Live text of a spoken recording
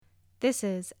This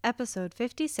is episode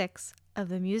 56 of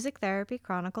the Music Therapy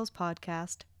Chronicles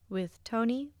podcast with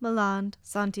Tony Milan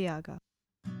Santiago.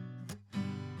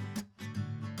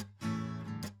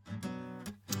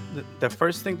 The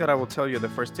first thing that I will tell you, the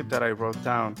first tip that I wrote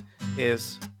down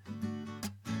is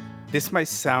this might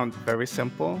sound very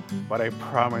simple, but I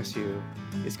promise you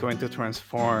it's going to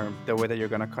transform the way that you're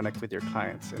going to connect with your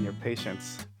clients and your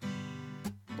patients.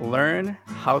 Learn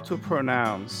how to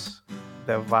pronounce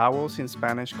the vowels in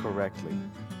Spanish correctly.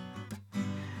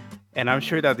 And I'm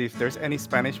sure that if there's any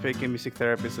Spanish-speaking music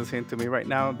therapists listening to me right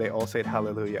now, they all said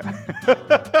hallelujah.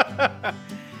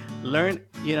 Learn,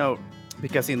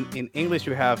 because in English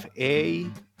you have A,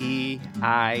 E,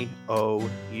 I, O,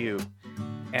 U.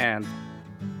 And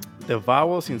the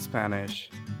vowels in Spanish,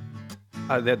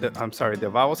 the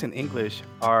vowels in English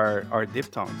are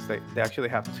diphthongs. They actually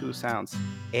have two sounds.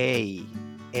 A,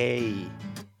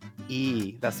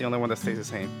 E. That's the only one that stays the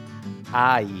same.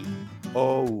 I,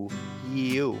 O,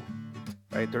 U.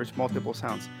 Right? There's multiple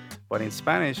sounds. But in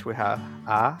Spanish, we have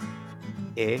A,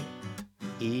 E,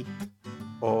 I,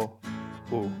 O,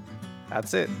 U.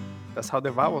 That's it. That's how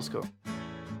the vowels go.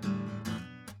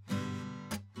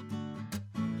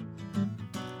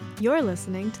 You're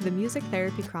listening to the Music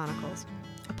Therapy Chronicles,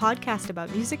 a podcast about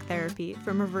music therapy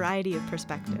from a variety of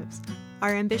perspectives.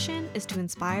 Our ambition is to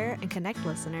inspire and connect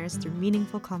listeners through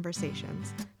meaningful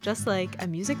conversations, just like a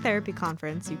music therapy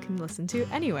conference you can listen to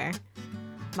anywhere.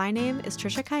 My name is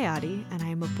Trisha Kayati, and I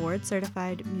am a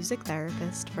board-certified music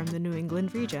therapist from the New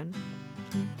England region.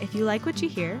 If you like what you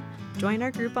hear, join our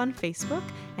group on Facebook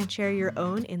and share your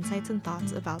own insights and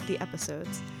thoughts about the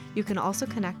episodes. You can also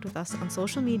connect with us on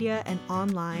social media and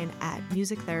online at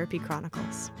Music Therapy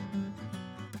Chronicles.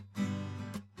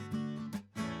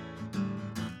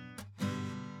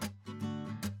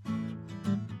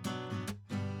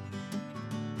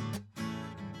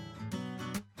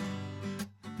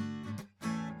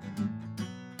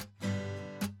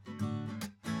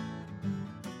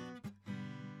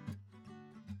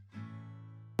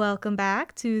 Welcome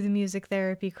back to the Music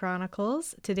Therapy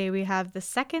Chronicles. Today we have the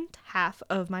second half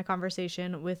of my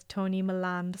conversation with Tony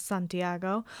Milan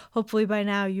Santiago. Hopefully by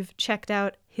now you've checked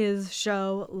out his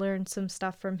show, learned some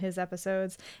stuff from his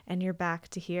episodes, and you're back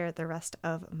to hear the rest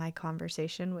of my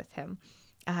conversation with him.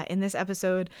 In this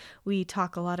episode, we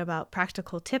talk a lot about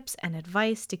practical tips and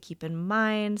advice to keep in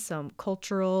mind, some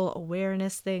cultural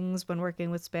awareness things when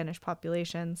working with Spanish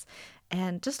populations,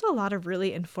 and just a lot of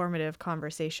really informative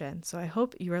conversation. So I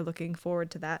hope you are looking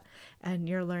forward to that and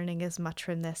you're learning as much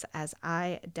from this as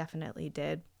I definitely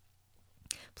did.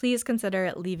 Please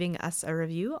consider leaving us a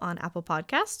review on Apple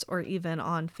Podcasts or even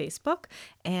on Facebook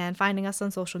and finding us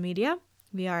on social media.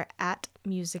 We are at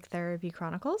Music Therapy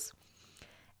Chronicles.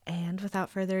 And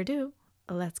without further ado,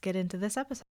 let's get into this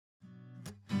episode.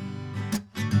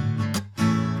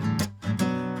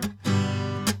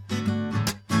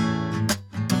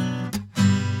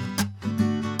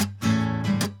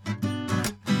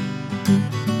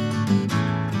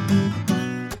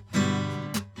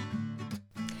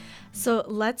 So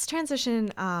let's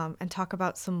transition and talk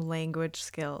about some language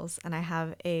skills. And I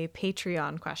have a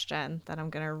Patreon question that I'm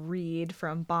going to read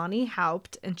from Bonnie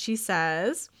Haupt. And she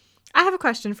says, I have a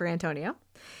question for Antonio.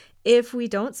 If we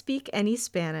don't speak any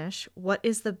Spanish, what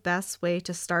is the best way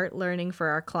to start learning for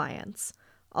our clients?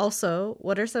 Also,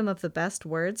 what are some of the best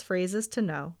words, phrases to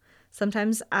know?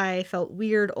 Sometimes I felt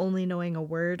weird only knowing a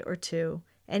word or two.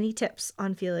 Any tips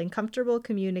on feeling comfortable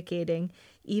communicating,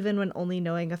 even when only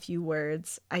knowing a few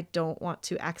words? I don't want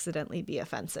to accidentally be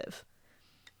offensive.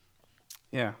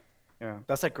 Yeah.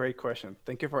 That's a great question.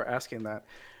 Thank you for asking that.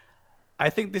 I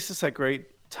think this is a great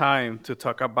time to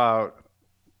talk about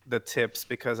the tips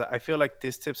because I feel like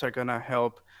these tips are going to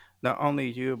help not only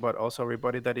you, but also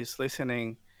everybody that is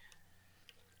listening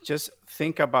just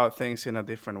think about things in a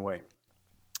different way.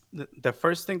 The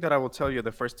first thing that I will tell you,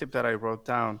 the first tip that I wrote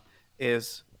down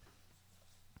is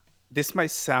this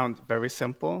might sound very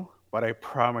simple, but I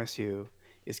promise you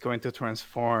it's going to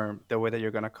transform the way that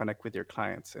you're going to connect with your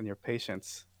clients and your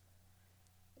patients.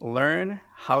 Learn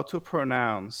how to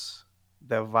pronounce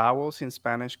the vowels in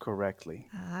Spanish correctly.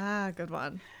 Ah, good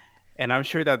one. And I'm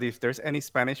sure that if there's any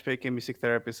Spanish-speaking music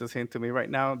therapists listening to me right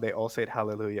now, they all said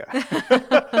hallelujah.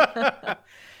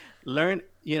 Learn,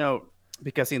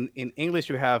 because in English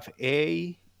you have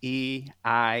A, E,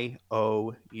 I,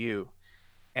 O, U.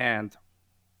 And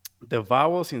the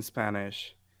vowels in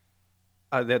Spanish,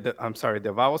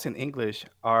 the vowels in English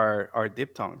are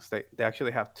diphthongs. They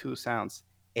actually have two sounds.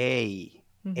 A,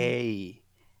 Mhm. A,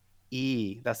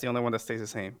 E. That's the only one that stays the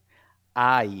same.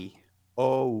 I,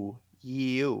 O,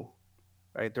 U.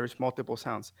 Right? There's multiple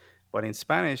sounds. But in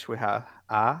Spanish, we have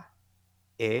A,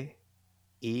 E,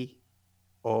 E,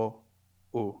 O,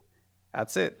 U.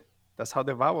 That's it. That's how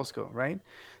the vowels go, right?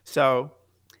 So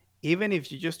even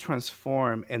if you just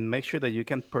transform and make sure that you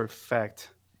can perfect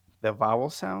the vowel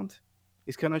sound,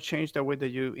 it's going to change the way that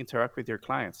you interact with your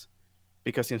clients.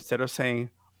 Because instead of saying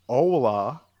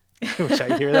hola, which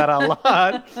I hear that a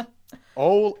lot,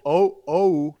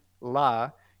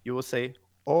 la, you will say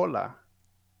hola,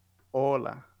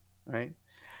 hola, right?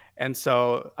 And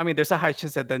so, I mean, there's a high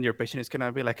chance that then your patient is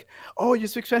gonna be like, "Oh, you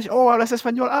speak Spanish? Oh, hablas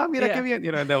español? Ah, mira qué Yeah. bien!"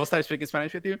 You know, and they will start speaking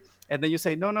Spanish with you, and then you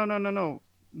say, "No, no, no, no, no,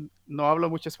 no hablo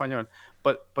mucho español."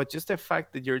 But just the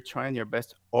fact that you're trying your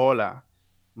best. Hola,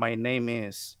 my name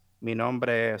is, mi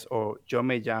nombre es, or yo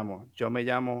me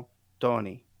llamo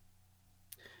Tony.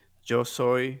 Yo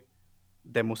soy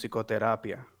de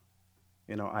musicoterapia.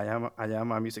 You know, I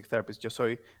am a music therapist. Yo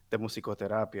soy de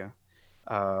musicoterapia.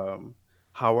 Um,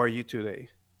 how are you today?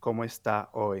 ¿Cómo está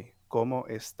hoy? ¿Cómo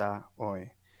está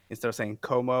hoy? Instead of saying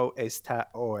 ¿Cómo está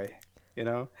hoy? You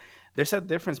know, there's a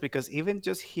difference because even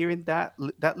just hearing that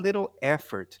little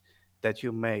effort that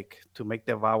you make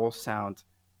the vowel sound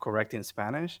correct in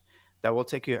Spanish, that will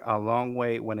take you a long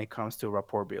way when it comes to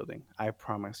rapport building. I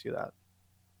promise you that.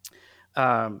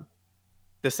 Um,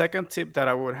 the second tip that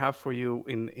I would have for you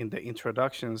in the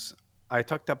introductions, I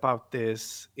talked about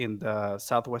this in the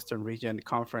Southwestern Region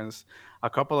conference a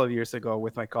couple of years ago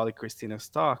with my colleague Christina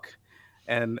Stock,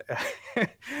 and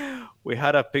we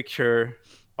had a picture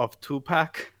of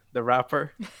Tupac, the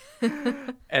rapper,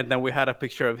 and then we had a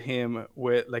picture of him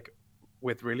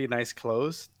with really nice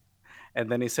clothes, and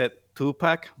then he said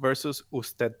Tupac versus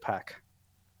Usted Pac,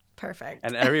 Perfect.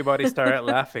 and everybody started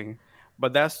laughing.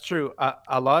 But that's true.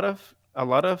 A lot of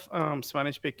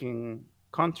Spanish speaking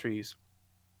countries,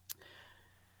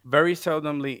 very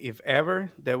seldomly, if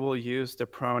ever, they will use the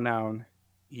pronoun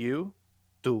you,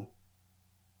 tú.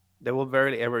 They will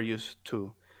barely ever use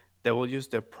tú. They will use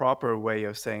the proper way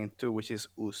of saying tú, which is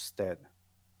usted.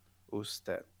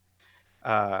 Usted.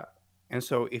 Uh, and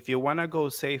so if you want to go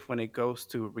safe when it goes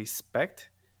to respect,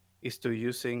 is to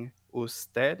using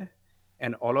usted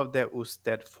and all of the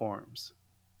usted forms.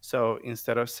 So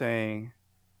instead of saying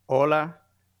hola,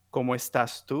 ¿cómo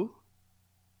estás tú?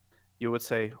 You would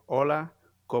say hola,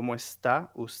 ¿cómo está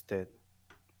usted?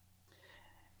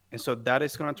 And so that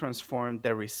is going to transform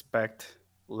the respect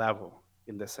level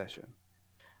in the session.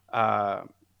 Uh,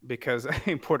 because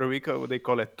in Puerto Rico, they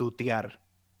call it tutear.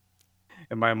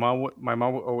 And my mom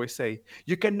would always say,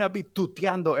 you cannot be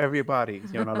tuteando everybody.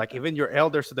 You know, like even your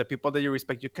elders, the people that you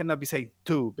respect, you cannot be saying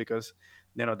tu because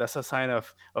that's a sign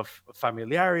of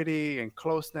familiarity and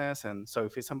closeness. And so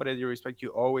if it's somebody that you respect, you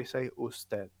always say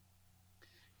usted.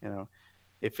 You know,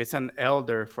 if it's an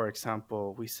elder, for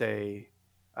example, we say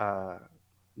uh,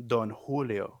 Don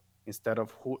Julio instead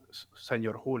of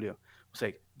Senor Julio. We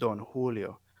say Don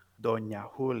Julio, Doña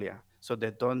Julia. So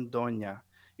the Don Doña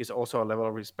is also a level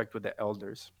of respect with the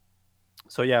elders.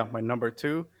 So yeah, my number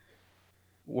two,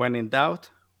 when in doubt,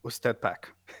 usted pack.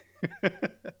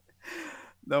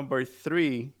 Number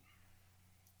three,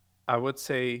 I would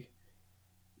say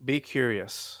be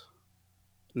curious,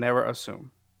 never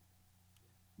assume.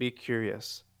 Be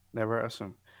curious, never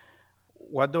assume.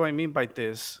 What do I mean by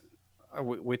this?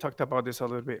 We talked about this a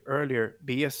little bit earlier.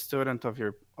 Be a student of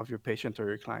your patient or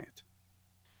your client.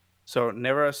 So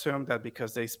never assume that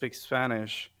because they speak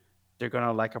Spanish, they're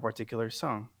gonna like a particular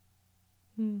song.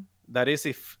 Hmm. That is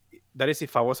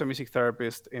if I was a music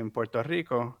therapist in Puerto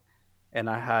Rico and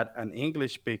I had an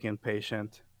English speaking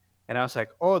patient and I was like,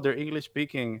 oh, they're English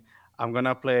speaking. I'm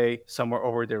gonna play Somewhere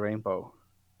Over the Rainbow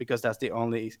because that's the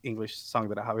only English song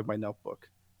that I have in my notebook.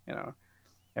 You know,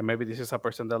 and maybe this is a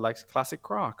person that likes classic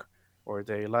rock or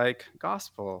they like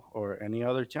gospel or any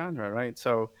other genre, right?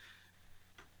 So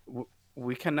w-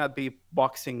 we cannot be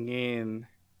boxing in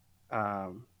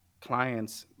um,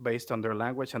 clients based on their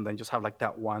language and then just have like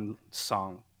that one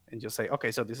song and just say, okay,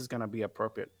 so this is going to be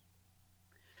appropriate.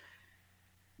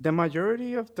 The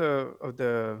majority of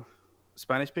the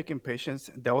Spanish speaking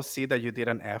patients, they'll see that you did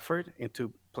an effort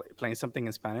into playing something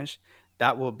in Spanish.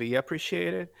 That will be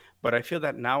appreciated. But I feel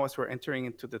that now, as we're entering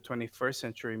into the 21st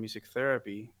century music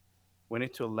therapy, we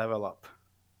need to level up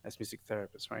as music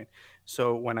therapists, right?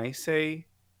 So when I say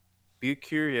be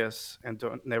curious and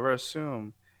don't never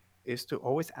assume, is to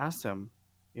always ask them,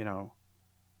 you know,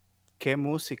 ¿qué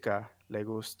música le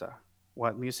gusta?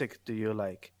 What music do you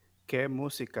like? ¿Qué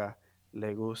música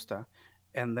le gusta?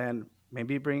 And then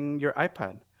maybe bring your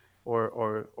iPad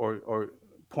or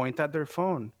point at their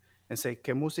phone and say,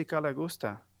 ¿qué música le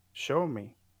gusta? Show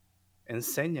me,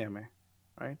 enséñame,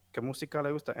 right? ¿Qué música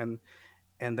le gusta?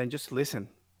 And then just listen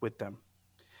with them.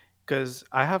 Because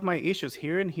I have my issues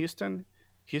here in Houston.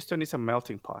 Houston is a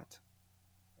melting pot.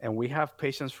 and we have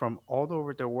patients from all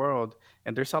over the world.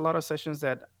 And there's a lot of sessions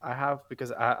that I have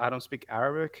because I don't speak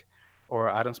Arabic, or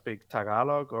I don't speak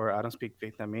Tagalog, or I don't speak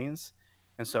Vietnamese.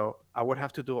 And so I would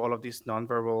have to do all of these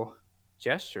nonverbal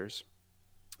gestures,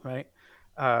 right?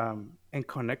 And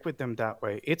connect with them that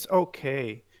way. It's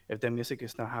okay if the music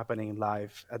is not happening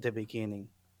live at the beginning,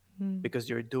 Mm. because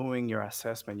you're doing your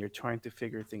assessment, you're trying to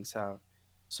figure things out.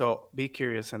 So be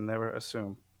curious and never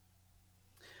assume.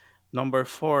 Number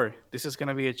four, this is going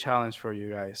to be a challenge for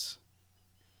you guys.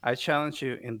 I challenge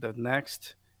you in the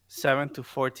next 7 to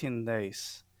 14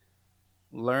 days,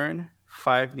 learn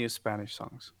 5 new Spanish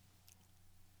songs.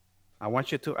 I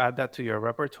want you to add that to your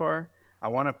repertoire. I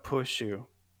want to push you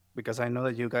because I know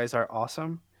that you guys are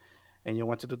awesome and you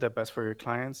want to do the best for your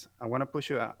clients. I want to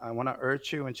push you. I want to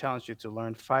urge you and challenge you to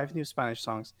learn 5 new Spanish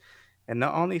songs. And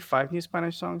not only 5 new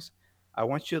Spanish songs, I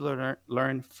want you to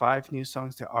learn 5 new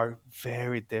songs that are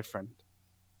very different.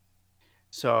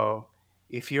 So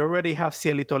if you already have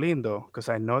Cielito Lindo, because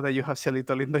I know that you have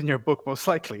Cielito Lindo in your book, most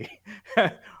likely,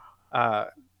 uh,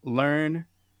 learn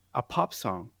a pop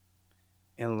song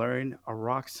and learn a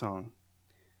rock song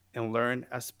and learn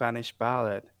a Spanish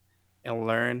ballad and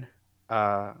learn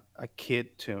a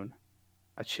kid tune,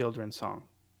 a children's song,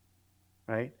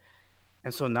 right?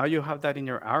 And so now you have that in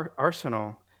your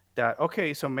arsenal that,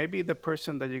 okay, so maybe the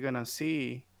person that you're going to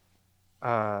see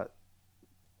uh,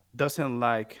 doesn't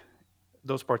like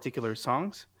those particular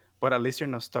songs, but at least you're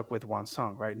not stuck with one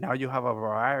song, right? Now you have a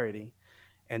variety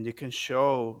and you can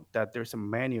show that there's a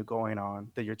menu going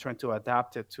on that you're trying to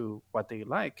adapt it to what they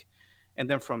like. And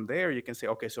then from there, you can say,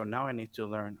 okay, so now I need to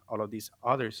learn all of these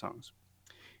other songs.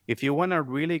 If you want a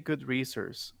really good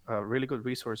resource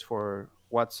for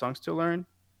what songs to learn,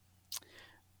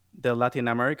 the Latin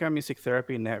American Music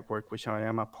Therapy Network, which I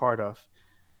am a part of,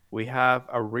 we have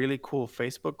a really cool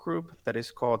Facebook group that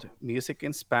is called Music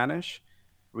in Spanish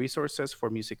Resources for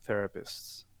Music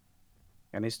Therapists.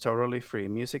 And it's totally free.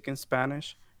 Music in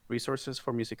Spanish Resources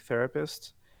for Music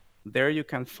Therapists. There you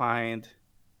can find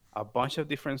a bunch of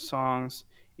different songs.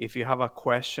 If you have a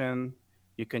question,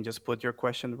 you can just put your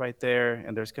question right there,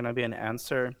 and there's going to be an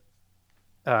answer.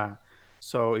 Uh,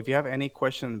 so if you have any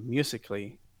question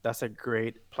musically, that's a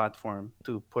great platform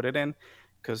to put it in,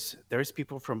 because there's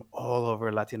people from all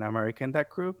over Latin America in that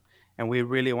group, and we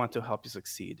really want to help you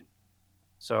succeed.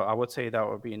 So I would say that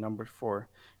would be number four.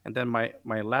 And then my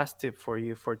last tip for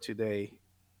you for today,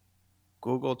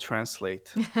 Google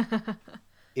Translate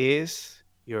is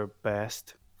your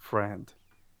best friend.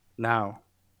 Now,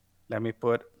 let me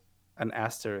put an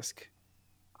asterisk.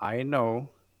 I know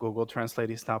Google Translate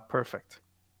is not perfect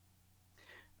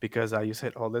because I use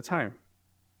it all the time.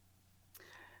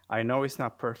 I know it's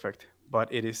not perfect,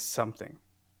 but it is something.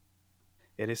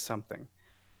 It is something.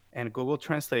 And Google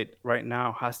Translate right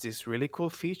now has this really cool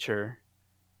feature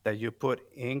that you put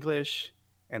English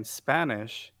and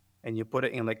Spanish and you put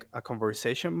it in like a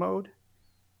conversation mode,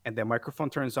 and the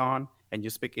microphone turns on and you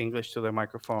speak English to the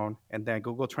microphone, and then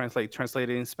Google Translate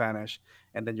translated in Spanish,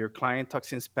 and then your client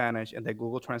talks in Spanish, and then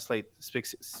Google Translate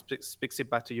speaks it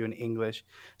back to you in English.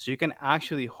 So you can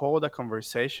actually hold a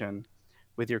conversation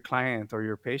with your client or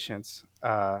your patients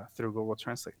through Google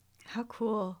Translate. How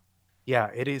cool.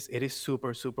 Yeah, it is. It is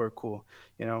super super cool,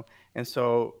 you know. And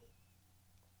so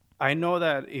I know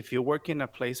that if you work in a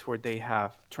place where they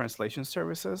have translation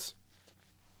services,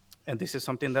 and this is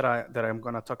something that I'm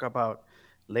going to talk about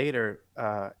later,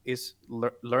 is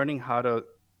learning how to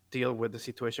deal with the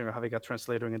situation of having a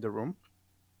translator in the room,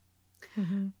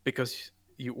 Hmm. because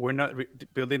we're not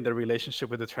building the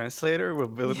relationship with the translator, we're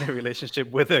building the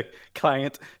relationship with the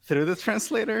client through the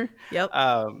translator. Yep.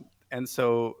 And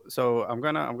so I'm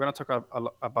gonna talk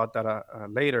about that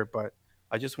later, but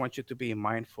I just want you to be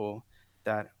mindful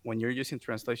that when you're using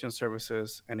translation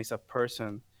services and it's a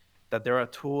person, that there are a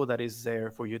tool that is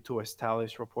there for you to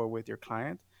establish rapport with your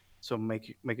client. So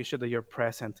making sure that you're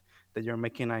present, that you're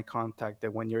making eye contact,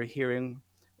 that when you're hearing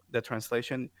the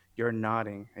translation, you're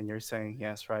nodding and you're saying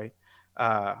yes, right?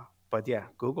 Uh, but yeah,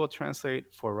 Google Translate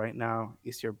for right now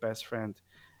is your best friend,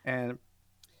 and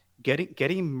get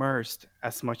immersed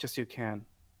as much as you can.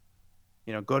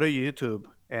 You know, go to YouTube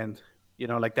and,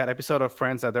 like that episode of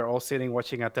Friends that they're all sitting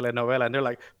watching a telenovela and they're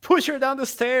like, push her down the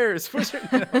stairs, push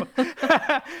her.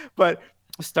 But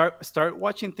start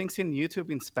watching things in YouTube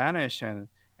in Spanish, and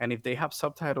if they have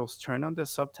subtitles, turn on the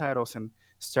subtitles and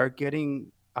start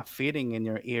getting a feeling in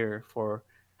your ear for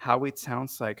how it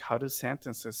sounds like, how do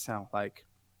sentences sound like.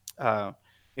 Uh,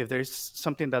 if there's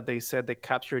something that they said that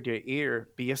captured your ear,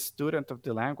 be a student of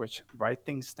the language, write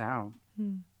things down,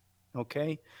 Mm.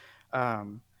 okay?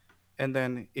 Um, and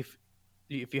then if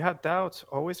you have doubts,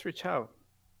 always reach out.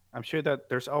 I'm sure that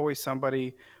there's always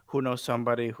somebody who knows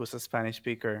somebody who's a Spanish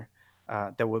speaker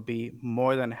that would be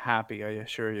more than happy, I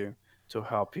assure you, to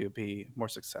help you be more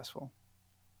successful.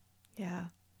 Yeah.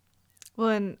 Well,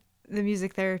 in the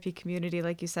music therapy community,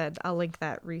 like you said, I'll link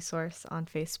that resource on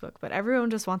Facebook, but everyone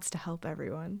just wants to help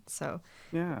everyone. So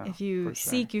Yeah, if you for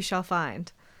sure. seek, you shall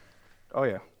find. Oh,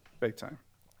 yeah, big time.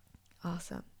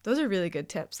 Awesome. Those are really good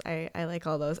tips. I like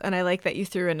all those. And I like that you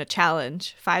threw in a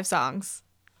challenge 5 songs.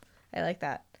 I like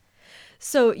that.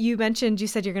 So you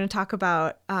said you're going to talk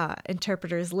about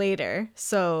interpreters later.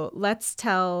 So let's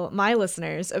tell my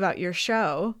listeners about your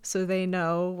show so they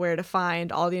know where to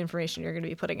find all the information you're going to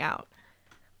be putting out.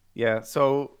 Yeah,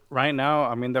 so right now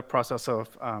I'm in the process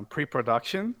of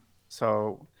pre-production.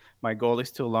 So my goal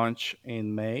is to launch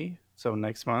in May, so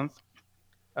next month.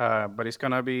 But it's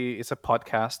a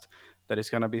podcast that is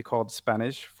gonna be called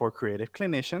Spanish for Creative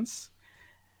Clinicians.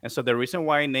 And so the reason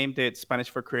why I named it Spanish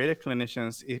for Creative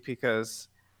Clinicians is because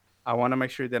I want to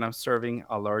make sure that I'm serving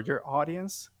a larger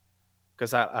audience.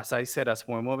 Because as I said, as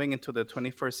we're moving into the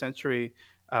 21st century,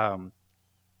 um,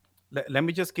 let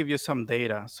me just give you some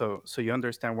data so you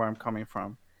understand where I'm coming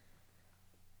from.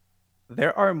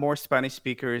 There are more Spanish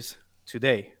speakers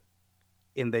today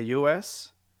in the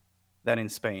US than in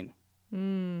Spain.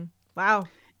 Wow.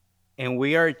 And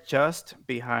we are just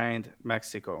behind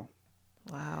Mexico.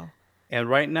 Wow. And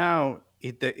right now,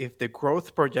 if the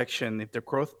growth projection, if the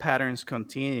growth patterns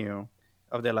continue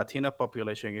of the Latino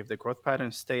population, if the growth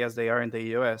patterns stay as they are in the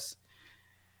US,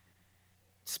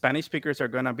 Spanish speakers are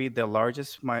going to be the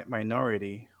largest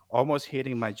minority, almost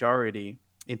hitting majority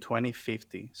in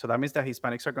 2050. So that means that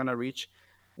Hispanics are going to reach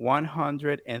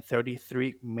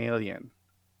 133 million,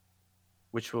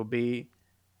 which will be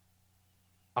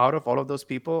out of all of those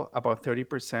people, about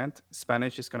 30%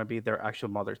 Spanish is going to be their actual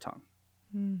mother tongue.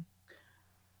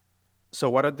 So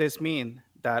what does this mean?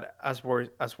 That as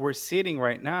we're sitting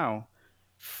right now,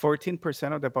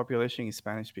 14% of the population is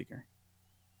Spanish speaker.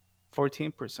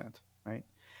 14%, right?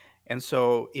 And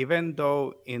so even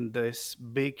though in this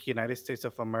big United States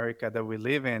of America that we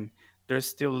live in, there's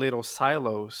still little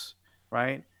silos,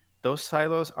 right? Those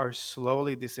silos are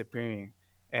slowly disappearing.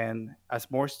 And as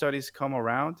more studies come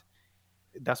around,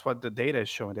 that's what the data is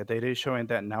showing. The data is showing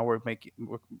that now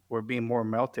we're being more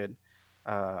melted.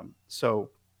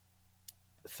 So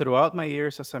throughout my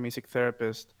years as a music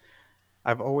therapist,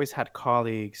 I've always had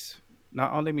colleagues,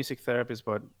 not only music therapists,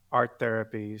 but art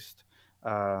therapists,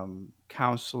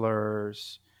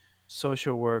 counselors,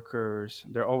 social workers.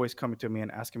 They're always coming to me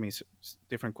and asking me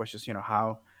different questions.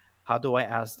 How do I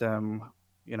ask them?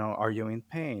 Are you in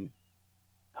pain?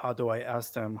 How do I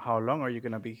ask them? How long are you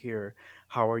gonna be here?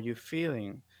 How are you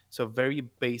feeling? So very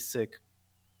basic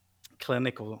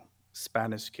clinical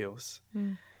Spanish skills.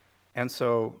 And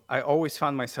so I always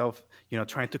found myself,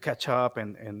 trying to catch up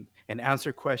and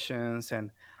answer questions.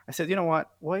 And I said, you know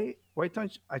what? Why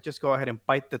don't I just go ahead and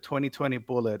bite the 2020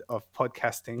 bullet of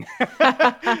podcasting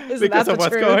Isn't because that of the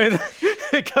what's going truth?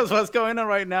 because what's going on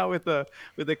right now with the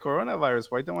coronavirus?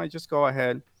 Why don't I just go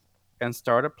ahead and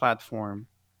start a platform?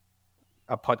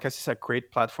 A podcast is a great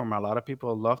platform. A lot of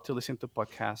people love to listen to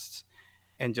podcasts,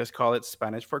 and just call it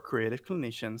Spanish for Creative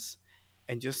Clinicians,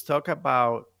 and just talk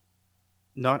about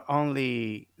not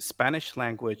only Spanish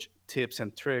language tips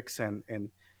and tricks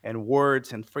and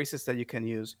words and phrases that you can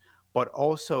use, but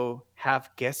also have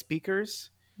guest speakers,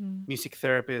 music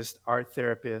therapists, art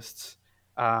therapists.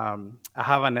 I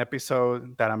have an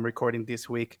episode that I'm recording this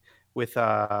week with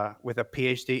a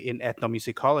PhD in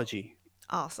ethnomusicology,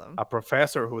 Awesome. a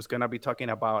professor who's going to be talking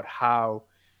about how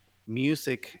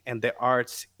music and the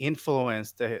arts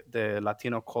influence the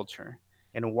Latino culture,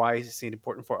 and why is it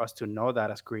important for us to know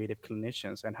that as creative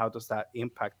clinicians, and how does that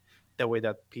impact the way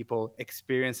that people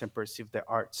experience and perceive the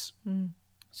arts.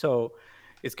 So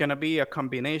it's going to be a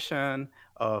combination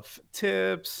of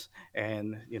tips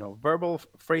and verbal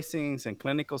phrasings and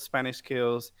clinical Spanish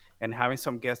skills, and having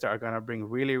some guests that are going to bring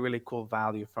really really cool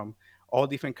value from all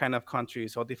different kind of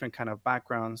countries, all different kind of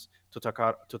backgrounds, to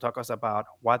talk us about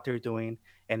what they're doing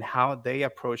and how they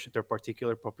approach their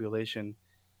particular population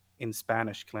in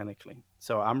Spanish clinically.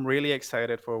 So I'm really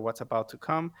excited for what's about to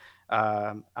come.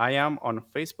 I am on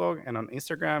Facebook and on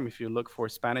Instagram. If you look for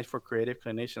Spanish for Creative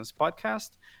Clinicians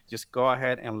podcast, just go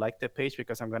ahead and like the page,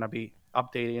 because I'm going to be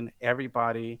updating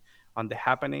everybody on the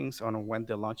happenings, on when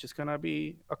the launch is going to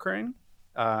be occurring.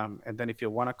 And then if you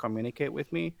want to communicate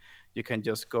with me, you can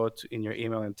just go to in your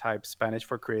email and type Spanish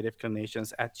for Creative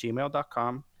Clinicians at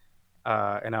gmail.com,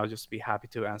 and I'll just be happy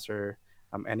to answer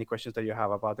any questions that you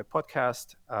have about the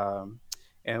podcast.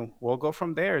 And we'll go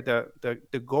from there.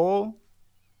 The goal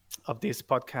of this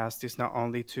podcast is not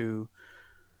only to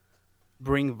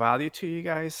bring value to you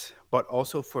guys, but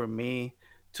also for me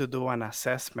to do an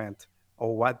assessment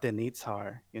of what the needs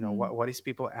are. Mm. What is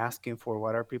people asking for?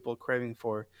 What are people craving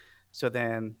for? So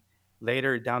then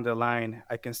later down the line,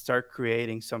 I can start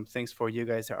creating some things for you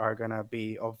guys that are gonna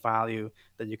be of value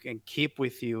that you can keep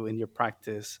with you in your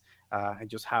practice, and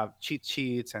just have cheat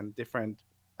sheets and different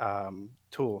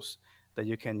tools that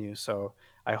you can use. So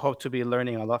I hope to be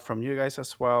learning a lot from you guys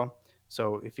as well.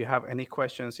 So if you have any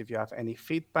questions, if you have any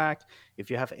feedback,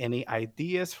 if you have any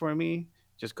ideas for me,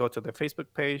 just go to the Facebook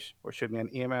page or shoot me an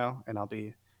email, and I'll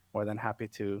be more than happy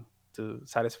to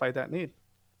satisfy that need.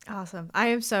 Awesome. I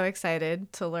am so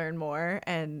excited to learn more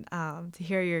and to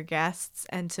hear your guests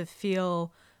and to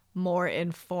feel more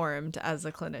informed as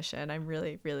a clinician. I'm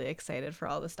really, really excited for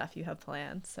all the stuff you have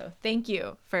planned. So thank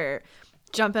you for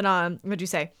jumping on, what'd you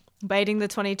say? Biting the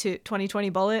 2020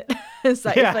 bullet? Is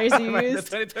that your Yeah, phrase you the used?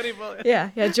 2020 bullet. Yeah,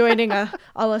 joining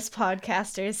all us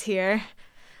podcasters here.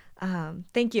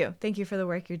 Thank you. Thank you for the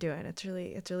work you're doing. It's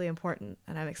really important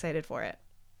and I'm excited for it.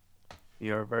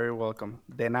 You're very welcome.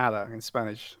 De nada in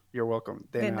Spanish. You're welcome.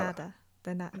 De De nada. nada.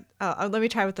 De nada. Oh, let me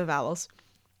try with the vowels.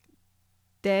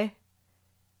 De.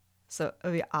 So,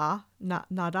 nada.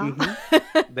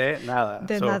 De nada.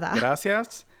 De So, nada.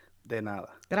 gracias. De nada.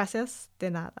 Gracias. De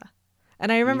nada.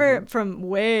 And I remember from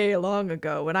way long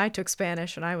ago when I took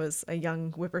Spanish when I was a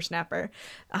young whippersnapper,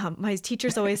 my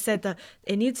teachers always said that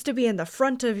it needs to be in the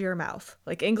front of your mouth.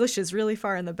 Like English is really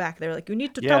far in the back. They're like, you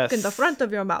need to talk in the Yes. front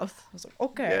of your mouth. I was like,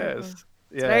 okay. Yes.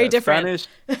 It's Yeah. very different.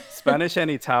 Spanish and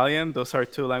Italian, those are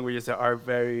two languages that are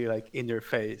very like in your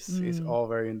face. It's all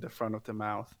very in the front of the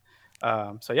mouth.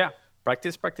 So yeah,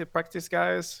 practice,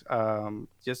 guys.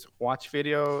 Just watch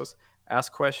videos,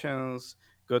 ask questions,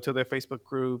 go to the Facebook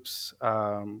groups.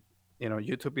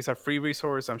 YouTube is a free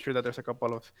resource. I'm sure that there's a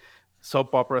couple of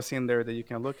soap operas in there that you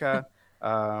can look at.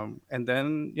 And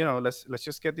then let's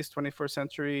just get this 21st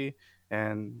century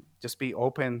and just be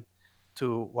open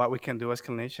to what we can do as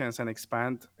clinicians and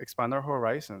expand our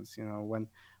horizons.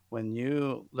 When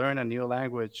you learn a new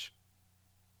language,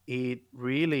 it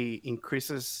really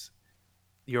increases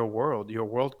your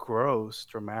world grows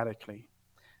dramatically.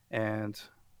 And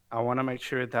I want to make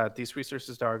sure that these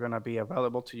resources that are going to be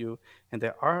available to you and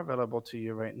that are available to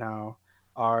you right now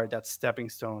are that stepping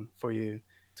stone for you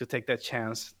to take that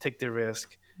chance, take the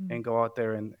risk, and go out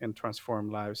there and transform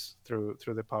lives through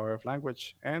the power of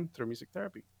language and through music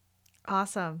therapy.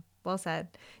 Awesome. Well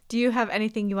said. Do you have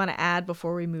anything you want to add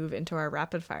before we move into our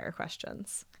rapid fire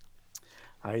questions?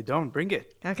 I don't bring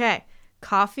it. Okay.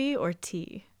 Coffee or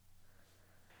tea?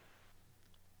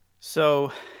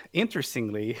 So,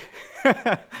 interestingly,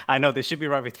 I know this should be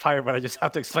rapid fire, but I just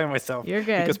have to explain myself. You're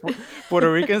good. Because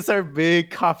Puerto Ricans are big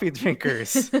coffee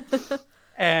drinkers.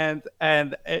 And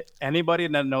anybody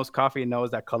that knows coffee knows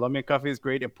that Colombian coffee is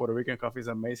great and Puerto Rican coffee is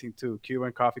amazing too.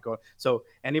 Cuban coffee. So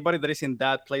anybody that is in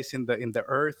that place in the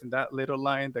earth, in that little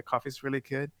line, the coffee is really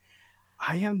good.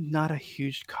 I am not a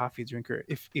huge coffee drinker.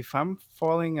 If I'm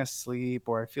falling asleep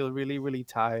or I feel really, really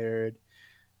tired,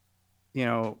 you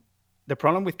know, the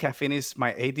problem with caffeine is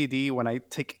my ADD. When I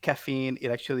take caffeine, it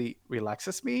actually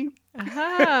relaxes me.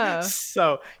 Oh.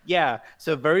 So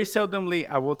very seldomly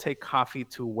I will take coffee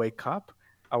to wake up.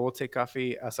 I will take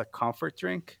coffee as a comfort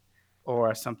drink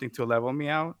or as something to level me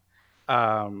out.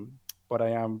 Um, but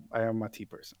I am a tea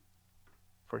person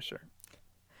for sure.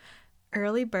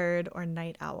 Early bird or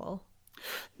night owl?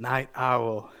 Night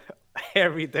owl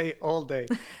every day, all day.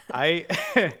 I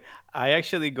I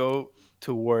actually go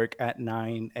to work at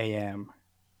 9 a.m.,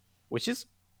 which is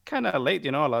kind of late. A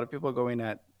lot of people go in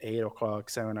at 8 o'clock,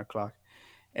 7 o'clock.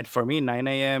 And for me, 9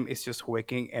 a.m. is just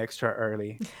waking extra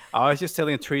early. I was just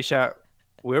telling Trisha,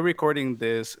 we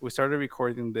started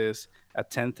recording this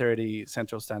at 10:30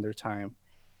 Central Standard Time.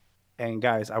 And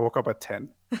guys, I woke up at 10.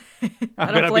 I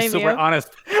I'm don't going to be blame super you. honest.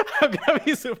 I'm going to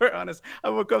be super honest. I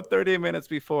woke up 30 minutes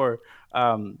before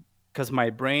because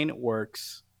my brain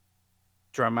works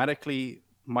dramatically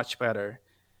much better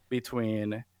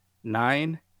between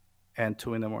 9 and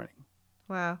 2 in the morning.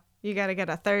 Wow. You got to get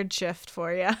a third shift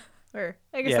for you. Or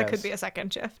I guess that could Yes. be a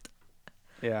second shift.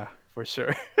 Yeah, for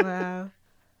sure. Wow.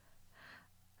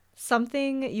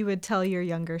 Something you would tell your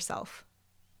younger self?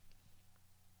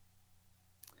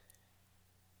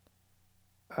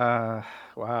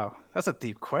 Wow, that's a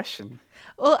deep question.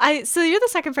 Well, so you're the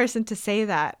second person to say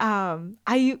that.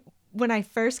 When I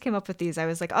first came up with these, I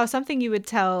was like, oh, something you would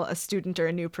tell a student or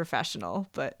a new professional,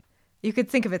 but you could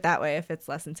think of it that way if it's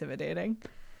less intimidating.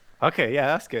 Okay, yeah,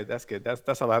 that's good. That's good.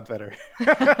 That's a lot better.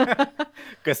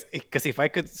 Because if I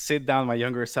could sit down my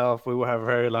younger self, we would have a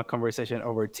very long conversation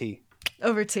over tea.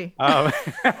 Over tea Um,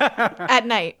 at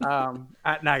night.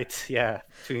 at night, yeah,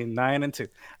 between 9 and 2.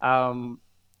 Um,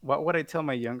 what would I tell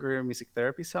my younger music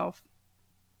therapy self?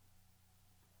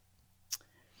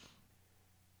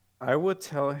 I would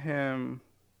tell him,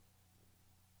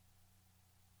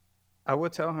 I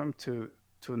would tell him to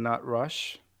not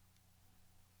rush.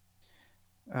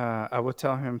 I would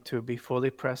tell him to be fully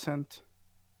present,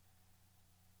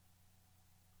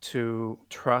 to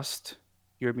trust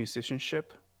your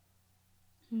musicianship.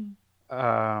 Mm.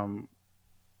 Um,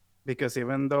 because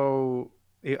even though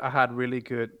I had really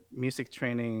good music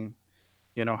training,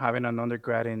 having an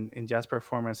undergrad in jazz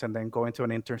performance and then going to an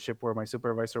internship where my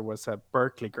supervisor was a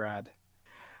Berkeley grad,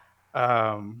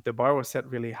 the bar was set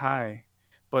really high.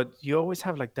 But you always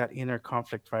have like that inner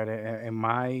conflict, right? Am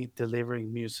I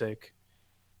delivering music,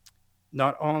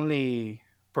 not only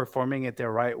performing it the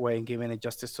right way and giving it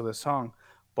justice to the song,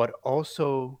 but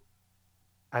also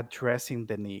addressing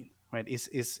the need, right?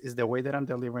 Is the way that I'm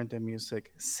delivering the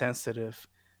music sensitive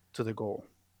to the goal,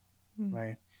 Mm.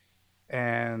 right?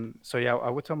 And so, yeah, I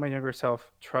would tell my younger self,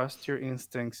 trust your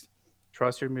instincts,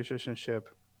 trust your musicianship.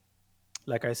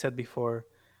 Like I said before,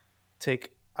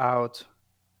 take out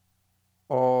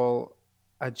all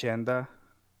agenda,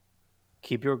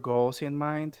 keep your goals in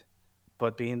mind,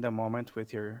 but be in the moment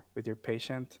with your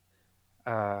patient,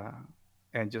 uh,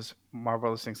 and just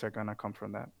marvelous things are gonna come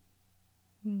from that.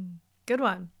 Mm. Good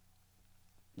one.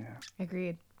 Yeah.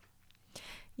 Agreed.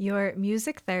 Your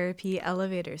music therapy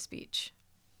elevator speech.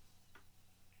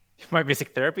 My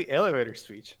music therapy elevator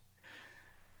speech.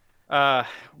 Uh,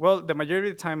 well, the majority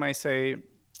of the time I say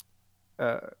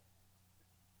uh,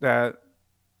 that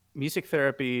music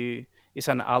therapy is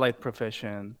an allied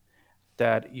profession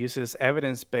that uses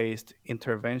evidence based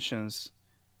interventions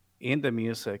in the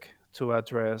music to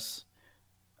address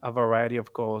a variety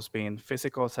of goals, being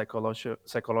physical,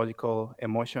 psychological,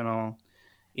 emotional,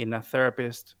 in a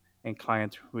therapist and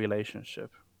client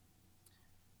relationship.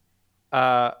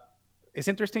 Uh, it's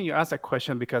interesting you ask that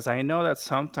question because I know that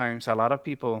sometimes a lot of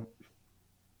people,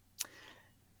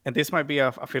 and this might be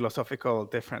a philosophical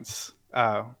difference,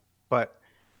 but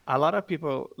a lot of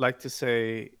people like to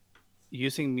say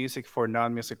using music for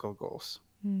non musical goals.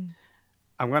 Mm.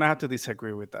 I'm going to have to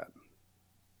disagree with that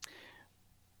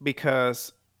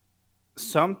because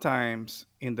sometimes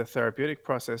in the therapeutic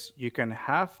process, you can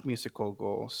have musical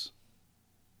goals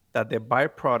that the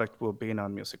byproduct will be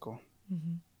non musical.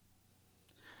 Mm-hmm.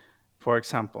 For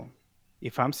example,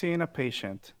 if I'm seeing a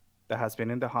patient that has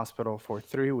been in the hospital for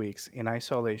 3 weeks in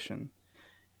isolation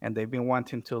and they've been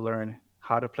wanting to learn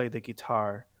how to play the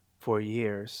guitar for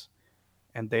years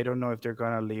and they don't know if they're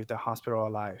going to leave the hospital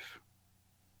alive,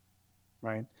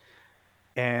 right?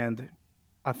 And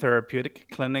a therapeutic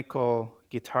clinical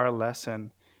guitar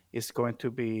lesson is going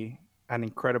to be an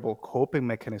incredible coping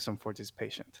mechanism for this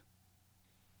patient.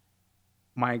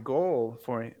 My goal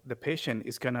for the patient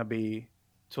is going to be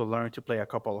to learn to play a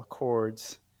couple of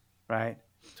chords, right?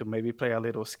 To maybe play a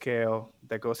little scale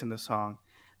that goes in the song.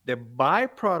 The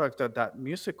byproduct of that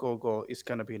musical goal is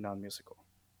going to be non musical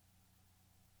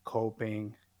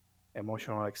coping,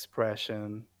 emotional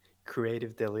expression,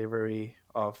 creative delivery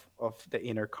of the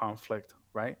inner conflict,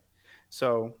 right?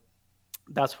 So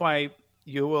that's why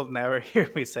you will never hear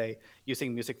me say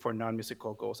using music for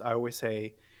non-musical goals. I always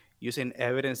say using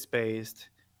evidence-based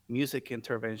music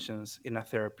interventions in a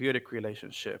therapeutic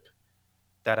relationship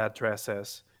that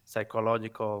addresses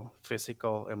psychological,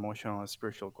 physical, emotional, and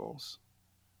spiritual goals.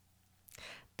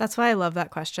 That's why I love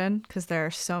that question because there are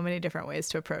so many different ways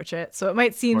to approach it. So it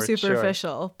might seem For sure.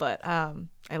 superficial, but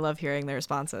I love hearing the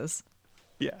responses.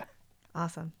 Yeah.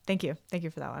 Awesome. Thank you. Thank you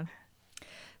for that one.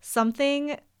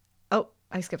 Something. Oh,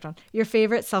 I skipped on. Your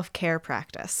favorite self care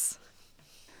practice.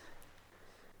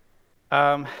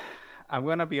 Um, I'm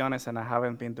gonna be honest, and I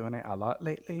haven't been doing it a lot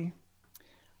lately,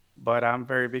 but I'm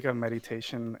very big on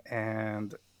meditation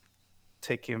and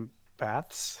taking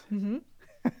baths. Mm-hmm.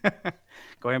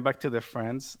 Going back to the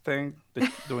Friends thing,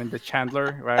 doing the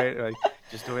Chandler, right? Like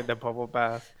just doing the bubble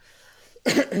bath.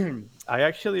 I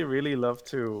actually really love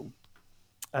to.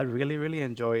 I really, really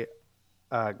enjoy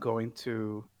going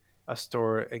to a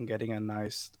store and getting a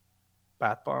nice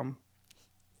bath bomb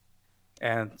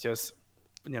and just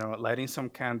lighting some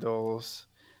candles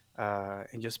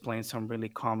and just playing some really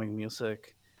calming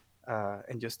music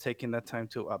and just taking that time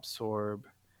to absorb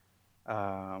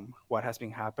what has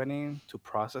been happening, to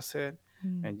process it,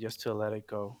 Mm. and just to let it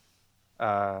go.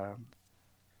 Um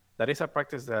that is a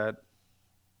practice that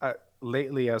uh,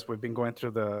 lately, as we've been going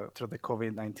through the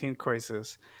COVID-19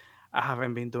 crisis, I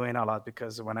haven't been doing a lot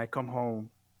because when I come home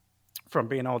from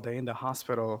being all day in the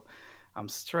hospital, I'm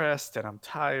stressed and I'm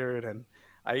tired, and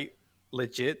I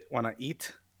legit want to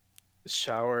eat,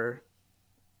 shower,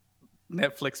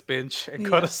 Netflix binge, and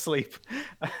go to Yeah. sleep.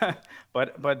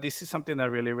 But this is something that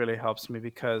really really helps me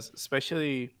because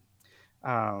especially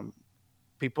um,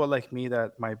 people like me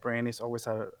that my brain is always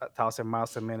at 1,000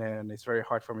 miles a minute and it's very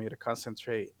hard for me to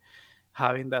concentrate.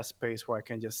 Having that space where I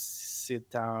can just sit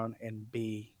down and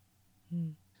be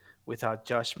Mm. without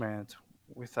judgment,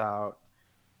 without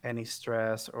any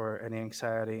stress or any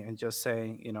anxiety, and just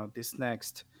saying, this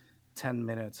next 10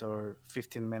 minutes or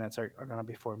 15 minutes are gonna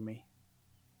be for me.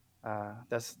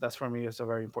 That's for me is a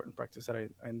very important practice that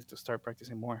I need to start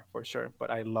practicing more for sure. But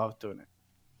I love doing it.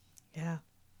 Yeah.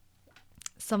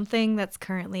 Something that's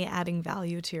currently adding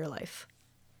value to your life.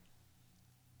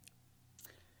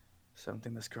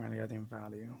 Something that's currently adding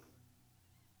value.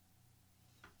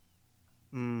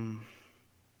 Mm,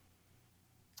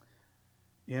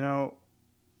 you know,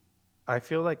 I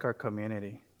feel like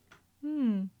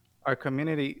Hmm. our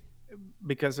community,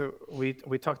 because we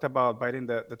talked about biting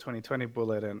the 2020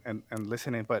 bullet and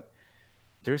listening, but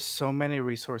there's so many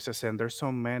resources and there's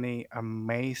so many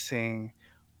amazing,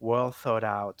 well thought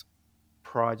out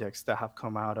projects that have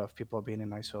come out of people being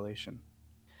in isolation.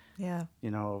 Yeah.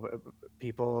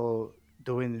 People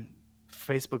doing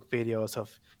Facebook videos of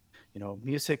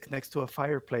music next to a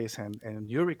fireplace, and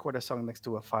you record a song next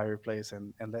to a fireplace,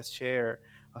 and let's share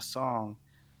a song,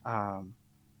 um,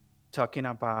 talking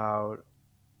about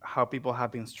how people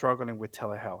have been struggling with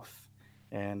telehealth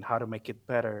and how to make it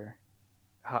better,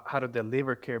 how to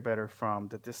deliver care better from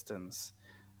the distance.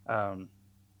 um,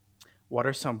 what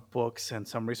are some books and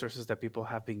some resources that people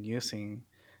have been using?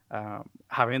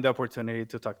 Having the opportunity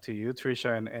to talk to you,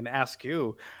 Trisha, and ask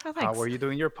you, Oh, how are thanks. you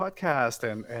doing your podcast,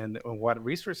 and what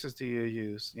resources do you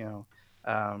use?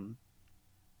 Um,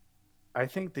 I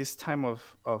think this time of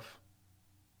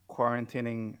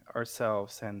quarantining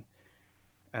ourselves and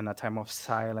a time of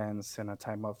silence and a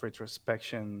time of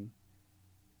retrospection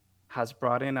has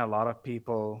brought in a lot of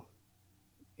people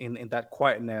in that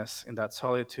quietness, in that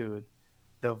solitude,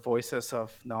 the voices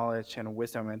of knowledge and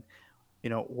wisdom, and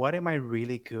what am I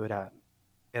really good at,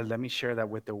 and let me share that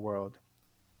with the world.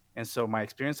 And so my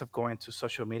experience of going to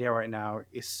social media right now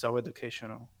is so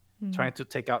educational, Mm. trying to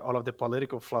take out all of the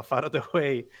political fluff out of the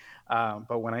way.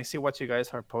 But when I see what you guys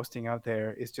are posting out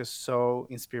there, it's just so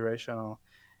inspirational.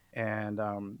 And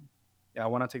yeah, I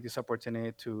want to take this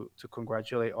opportunity to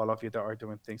congratulate all of you that are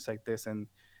doing things like this, and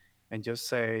just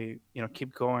say,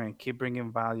 keep going, keep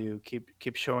bringing value,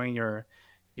 keep showing your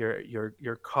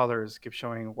colors, keep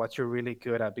showing what you're really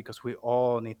good at, because we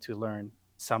all need to learn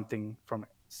something from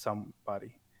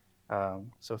somebody.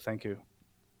 So thank you.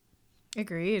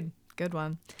 Agreed. Good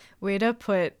one. Way to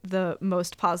put the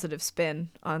most positive spin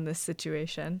on this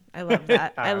situation. I love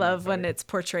that. I No, love when sorry. it's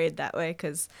portrayed that way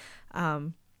because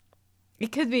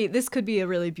this could be a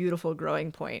really beautiful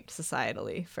growing point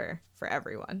societally for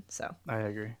everyone. So, I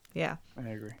agree. yeah. I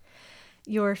agree.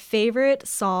 Your favorite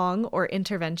song or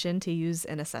intervention to use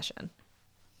in a session?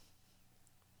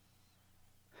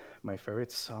 My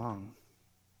favorite song.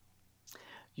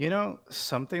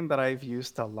 Something that I've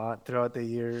used a lot throughout the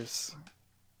years,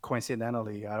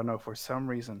 coincidentally, I don't know, for some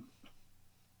reason,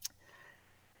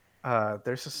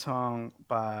 there's a song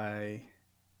by,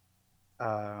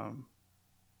 um,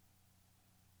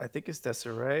 I think it's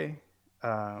Desiree.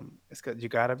 It's got, you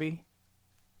gotta be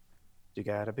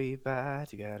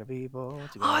bad, you gotta be bold,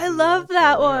 you Oh, gotta I be love out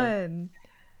that there. one.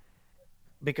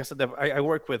 Because I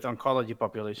work with oncology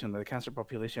population, the cancer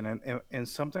population, and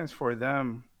sometimes for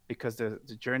them, because the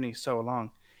journey is so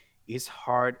long, it's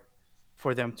hard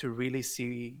for them to really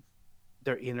see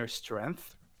their inner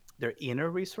strength, their inner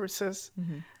resources.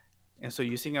 Hmm. And so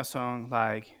using a song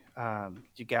like,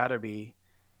 "You Gotta Be,"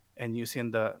 and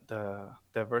using the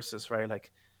verses, right,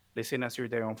 like, listen as your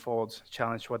day unfolds,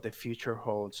 challenge what the future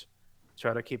holds,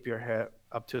 try to keep your head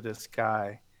up to the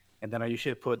sky, and then I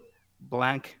usually put,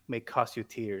 blank may cost you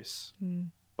tears,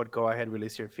 Mm. but go ahead,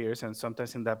 release your fears. And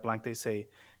sometimes in that blank they say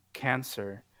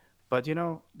cancer, but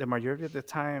the majority of the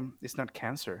time it's not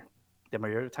cancer. The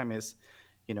majority of the time is,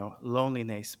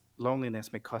 loneliness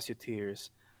may cause you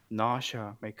tears,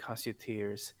 nausea may cause you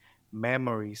tears,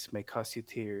 memories may cause you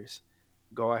tears.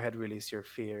 Go ahead, release your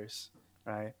fears,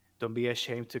 right? Don't be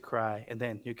ashamed to cry. And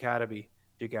then you gotta be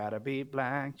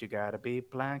blank, you gotta be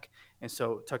blank. And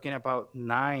so talking about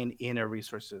 9 inner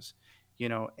resources,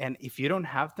 and if you don't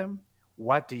have them,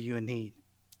 what do you need?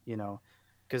 You know,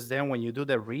 because then when you do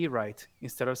the rewrite,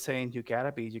 instead of saying you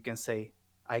gotta be, you can say,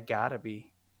 I gotta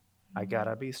be. I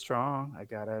gotta be strong. I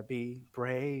gotta be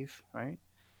brave, right?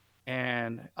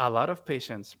 And a lot of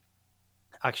patients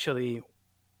actually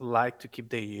like to keep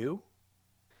the you,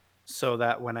 so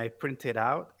that when I print it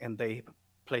out and they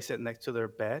place it next to their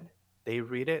bed. They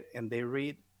read it and they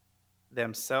read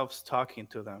themselves talking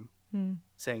to them, Mm.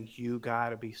 saying, "You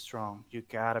gotta be strong. You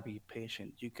gotta be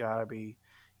patient. You gotta be,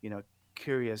 you know,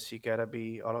 curious. You gotta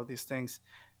be all of these things."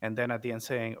 And then at the end,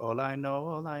 saying, all I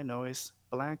know is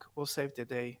blank will save the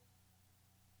day,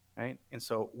 right? And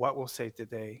so, what will save the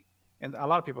day? And a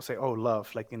lot of people say, "Oh,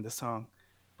 love," like in the song,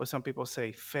 but some people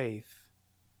say faith,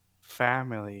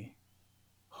 family,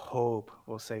 hope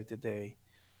will save the day.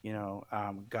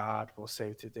 God will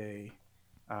save the day.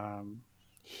 Um,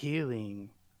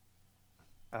 Healing,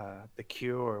 the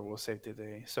cure will save the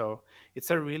day. So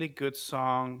it's a really good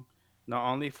song,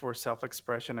 not only for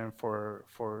self-expression and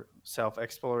for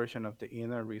self-exploration of the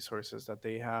inner resources that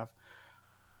they have,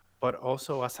 but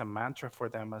also as a mantra for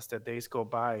them as the days go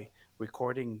by,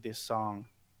 recording this song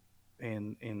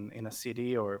in a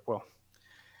CD. Or, well,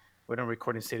 we don't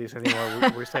record in CDs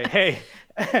anymore. We say, "Hey,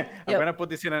 I'm Yep. gonna put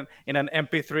this in an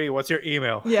MP3. What's your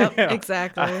email?" Yep.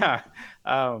 Exactly.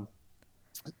 um,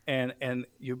 and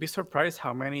you'd be surprised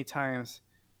how many times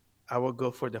I would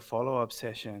go for the follow-up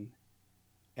session,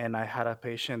 and I had a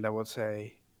patient that would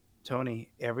say,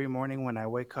 "Tony, every morning when I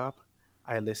wake up,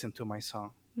 I listen to my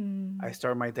song. I Mm.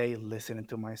 start my day listening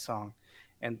to my song,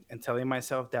 and telling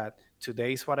myself that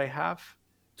today is what I have.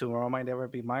 Tomorrow might never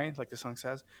be mine, like the song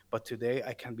says, but today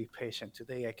I can be patient.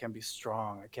 Today I can be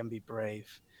strong. I can be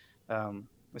brave."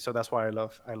 So that's why I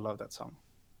love that song.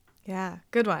 Yeah,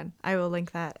 good one. I will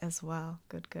link that as well.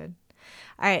 Good, good.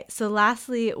 All right. So,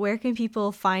 lastly, where can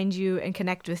people find you and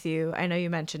connect with you? I know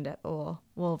you mentioned it, but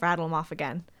we'll rattle them off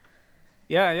again.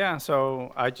 Yeah, yeah.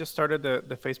 So I just started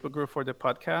the Facebook group for the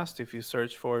podcast. If you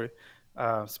search for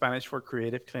Spanish for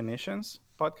Creative Clinicians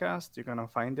podcast, you're gonna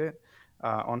find it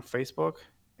on Facebook.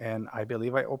 And I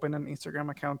believe I opened an Instagram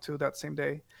account too that same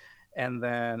day. And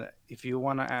then if you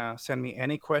wanna send me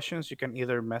any questions, you can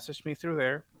either message me through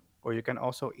there, or you can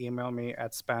also email me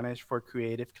at Spanish for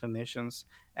Creative Clinicians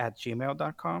at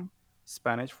gmail.com.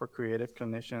 Spanish for Creative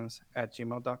Clinicians at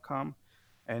gmail.com.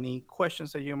 Any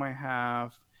questions that you might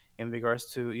have in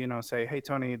regards to, say, "Hey,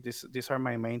 Tony, these are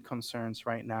my main concerns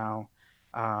right now.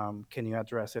 Can you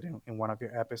address it in one of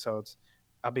your episodes?"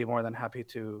 I'll be more than happy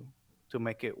to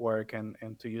make it work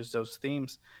and to use those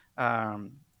themes.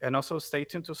 And also stay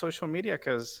tuned to social media,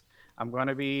 because I'm going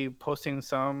to be posting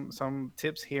some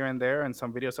tips here and there, and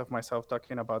some videos of myself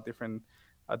talking about different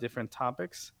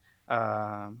topics.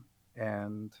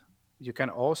 And you can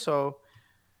also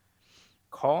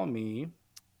call me.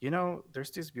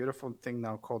 There's this beautiful thing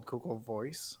now called Google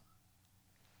Voice.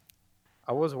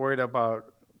 I was worried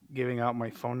about giving out my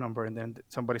phone number, and then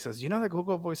somebody says, that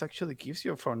Google Voice actually gives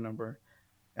you a phone number.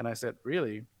 And I said,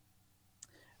 "Really?"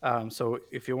 So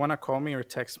if you want to call me or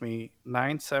text me,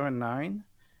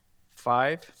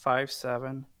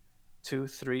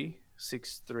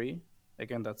 979-557-2363.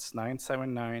 Again, that's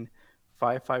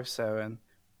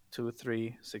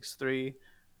 979-557-2363.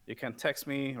 You can text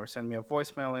me or send me a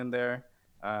voicemail in there,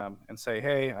 and say,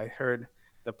 "Hey, I heard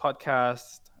the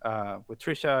podcast with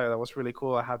Trisha. That was really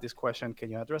cool. I have this question.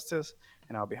 Can you address this?"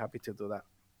 And I'll be happy to do that.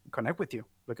 Connect with you.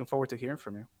 Looking forward to hearing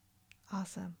from you.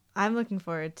 Awesome. I'm looking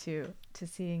forward to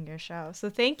seeing your show. So,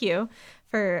 thank you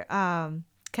for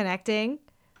connecting,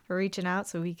 for reaching out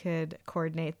so we could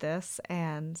coordinate this.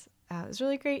 And it was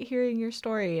really great hearing your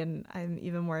story. And I'm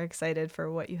even more excited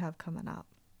for what you have coming up.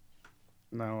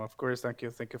 No, of course. Thank you.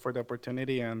 Thank you for the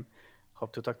opportunity, and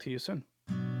hope to talk to you soon.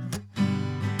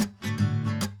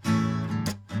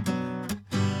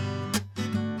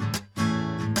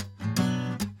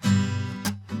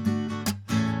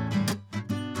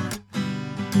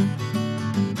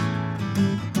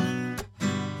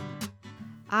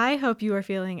 I hope you are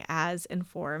feeling as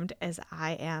informed as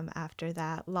I am after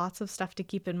that. Lots of stuff to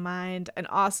keep in mind. An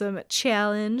awesome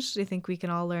challenge. I think we can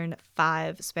all learn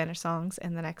 5 Spanish songs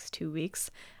in the next 2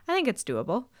 weeks. I think it's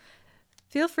doable.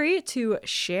 Feel free to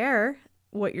share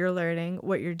what you're learning,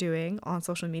 what you're doing on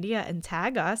social media, and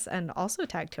tag us, and also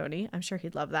tag Tony. I'm sure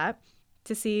he'd love that,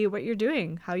 to see what you're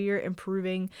doing, how you're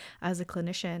improving as a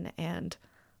clinician and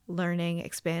learning,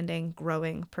 expanding,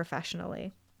 growing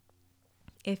professionally.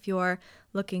 If you're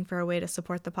looking for a way to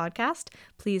support the podcast,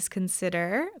 please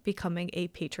consider becoming a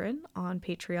patron on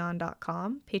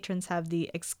patreon.com. Patrons have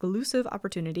the exclusive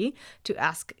opportunity to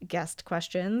ask guest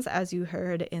questions. As you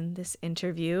heard in this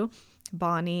interview,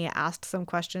 Bonnie asked some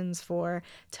questions for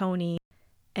Tony,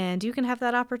 and you can have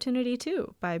that opportunity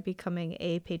too by becoming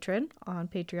a patron on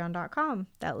patreon.com.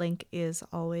 That link is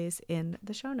always in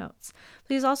the show notes.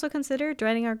 Please also consider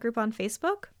joining our group on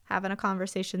Facebook, having a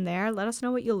conversation there. Let us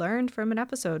know what you learned from an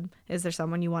episode. Is there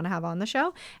someone you want to have on the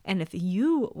show? And if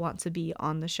you want to be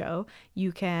on the show,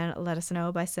 you can let us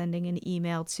know by sending an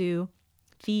email to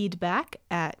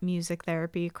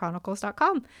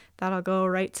feedback@musictherapychronicles.com. That'll go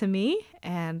right to me,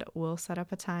 and we'll set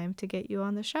up a time to get you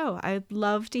on the show. I'd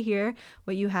love to hear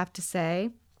what you have to say.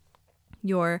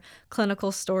 Your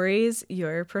clinical stories,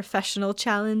 your professional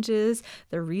challenges,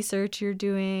 the research you're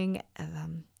doing,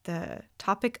 the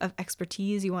topic of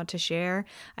expertise you want to share.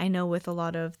 I know with a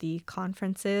lot of the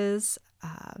conferences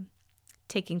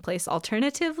taking place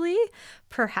alternatively,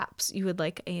 perhaps you would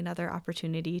like another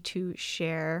opportunity to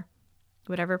share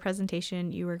whatever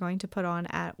presentation you were going to put on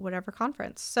at whatever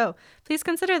conference. So please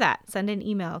consider that. Send an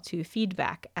email to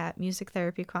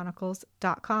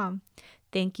feedback@musictherapychronicles.com.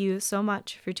 Thank you so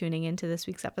much for tuning into this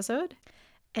week's episode.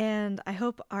 And I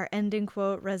hope our ending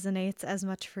quote resonates as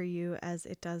much for you as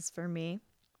it does for me.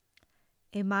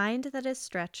 A mind that is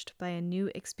stretched by a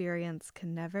new experience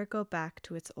can never go back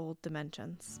to its old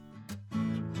dimensions.